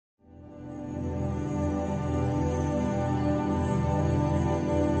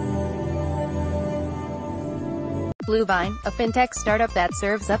BlueVine, a fintech startup that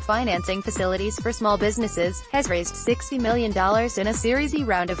serves up financing facilities for small businesses, has raised $60 million in a Series E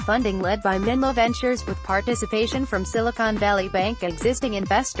round of funding led by Menlo Ventures with participation from Silicon Valley Bank and existing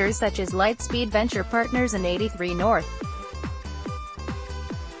investors such as Lightspeed Venture Partners and 83 North.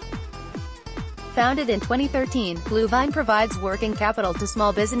 Founded in 2013, BlueVine provides working capital to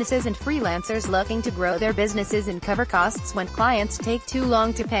small businesses and freelancers looking to grow their businesses and cover costs when clients take too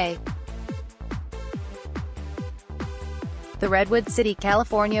long to pay. The Redwood City,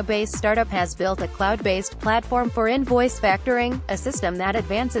 California-based startup has built a cloud-based platform for invoice factoring, a system that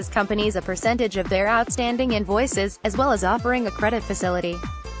advances companies a percentage of their outstanding invoices, as well as offering a credit facility.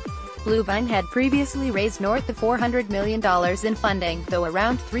 BlueVine had previously raised north of $400 million in funding, though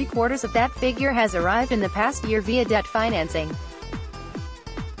around three-quarters of that figure has arrived in the past year via debt financing.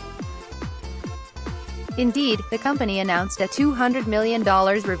 Indeed, the company announced a $200 million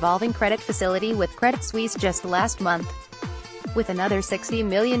revolving credit facility with Credit Suisse just last month. With another $60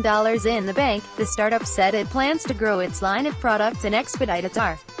 million in the bank, the startup said it plans to grow its line of products and expedite its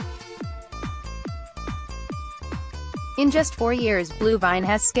R. In just 4 years, BlueVine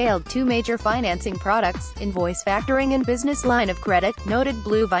has scaled two major financing products, invoice factoring and business line of credit, noted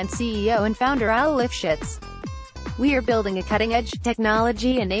BlueVine CEO and founder Al Lifshitz. "We are building a cutting-edge,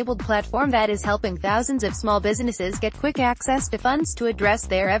 technology-enabled platform that is helping thousands of small businesses get quick access to funds to address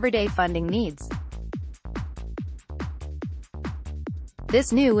their everyday funding needs.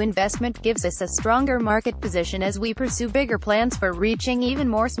 This new investment gives us a stronger market position as we pursue bigger plans for reaching even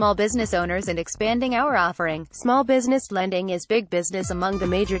more small business owners and expanding our offering." Small business lending is big business among the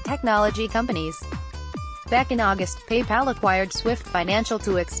major technology companies. Back in August, PayPal acquired Swift Financial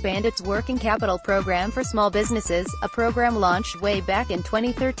to expand its working capital program for small businesses, a program launched way back in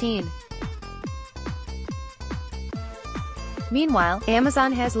 2013. Meanwhile,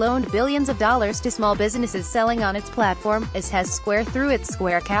 Amazon has loaned billions of dollars to small businesses selling on its platform, as has Square through its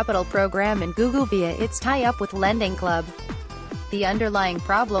Square Capital program and Google via its tie-up with Lending Club. The underlying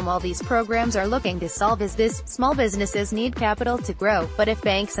problem all these programs are looking to solve is this: small businesses need capital to grow, but if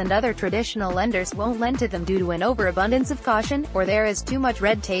banks and other traditional lenders won't lend to them due to an overabundance of caution, or there is too much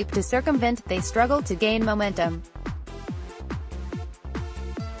red tape to circumvent, they struggle to gain momentum.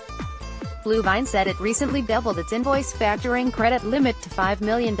 BlueVine said it recently doubled its invoice factoring credit limit to $5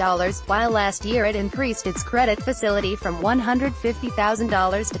 million, while last year it increased its credit facility from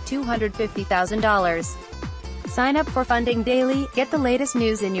 $150,000 to $250,000. Sign up for Funding Daily, get the latest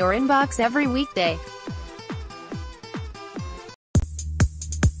news in your inbox every weekday.